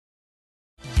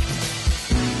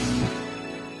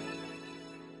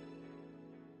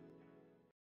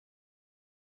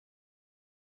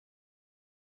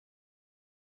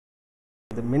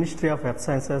the Ministry of Earth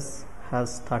Sciences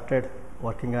has started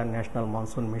working on National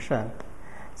Monsoon Mission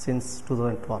since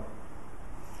 2012.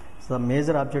 So the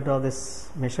major objective of this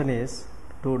mission is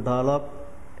to develop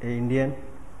an Indian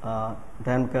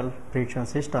dynamical prediction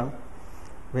system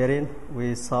wherein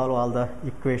we solve all the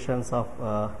equations of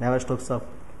Navier-Stokes of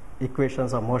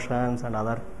equations of motions and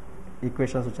other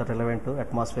equations which are relevant to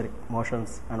atmospheric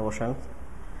motions and oceans.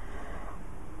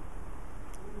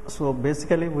 So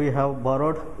basically we have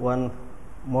borrowed one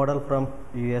model from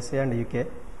USA and UK,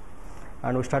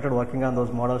 and we started working on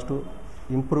those models to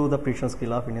improve the prediction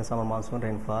skill of Indian summer monsoon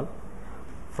rainfall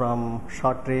from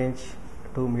short range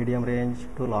to medium range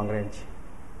to long range.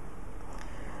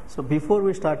 So before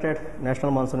we started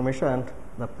National Monsoon Mission,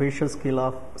 the prediction skill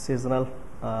of seasonal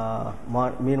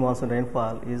mean monsoon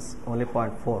rainfall is only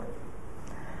 0.4.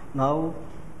 Now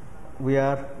we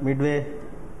are midway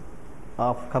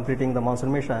of completing the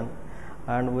monsoon mission,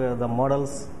 and the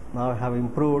models now have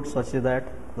improved such that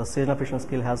the seasonal prediction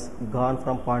skill has gone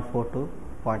from 0.4 to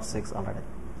 0.6 already.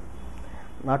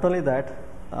 Not only that,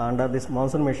 under this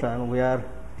monsoon mission we are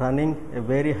running a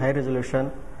very high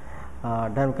resolution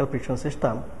dynamical prediction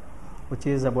system which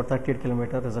is about 38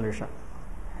 kilometer resolution,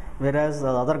 whereas the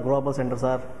other global centers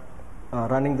are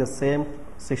running the same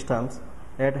systems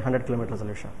at 100 kilometer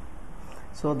resolution.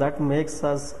 So that makes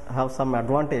us have some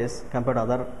advantage compared to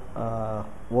other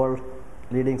world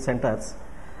leading centers.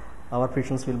 Our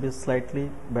predictions will be slightly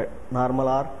normal,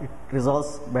 or it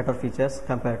resolves better features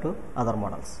compared to other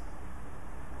models.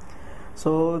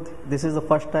 So this is the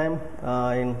first time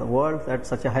in the world that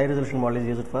such a high resolution model is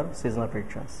used for seasonal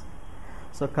predictions.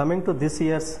 So coming to this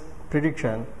year's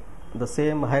prediction, the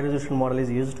same high resolution model is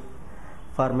used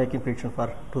for making prediction for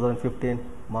 2015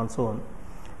 monsoon,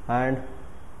 and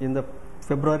in the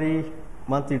February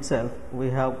month itself we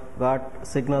have got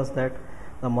signals that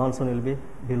the monsoon will be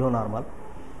below normal,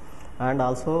 and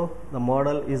also the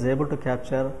model is able to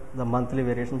capture the monthly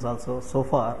variations also so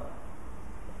far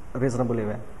reasonably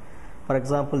well. For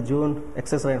example, June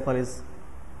excess rainfall is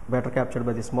better captured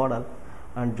by this model,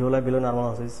 and July below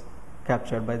normal is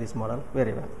captured by this model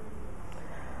very well.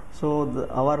 So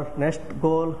our next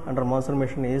goal under monsoon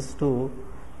mission is to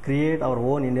create our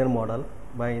own Indian model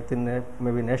by within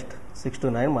maybe next 6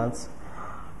 to 9 months,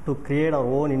 to create our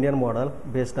own Indian model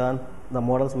based on the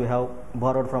models we have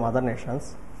borrowed from other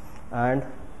nations and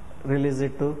release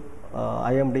it to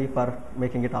IMD for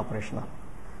making it operational.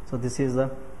 So this is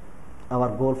our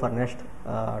goal for next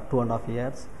 2.5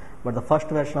 years, but the first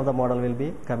version of the model will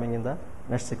be coming in the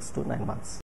next 6 to 9 months.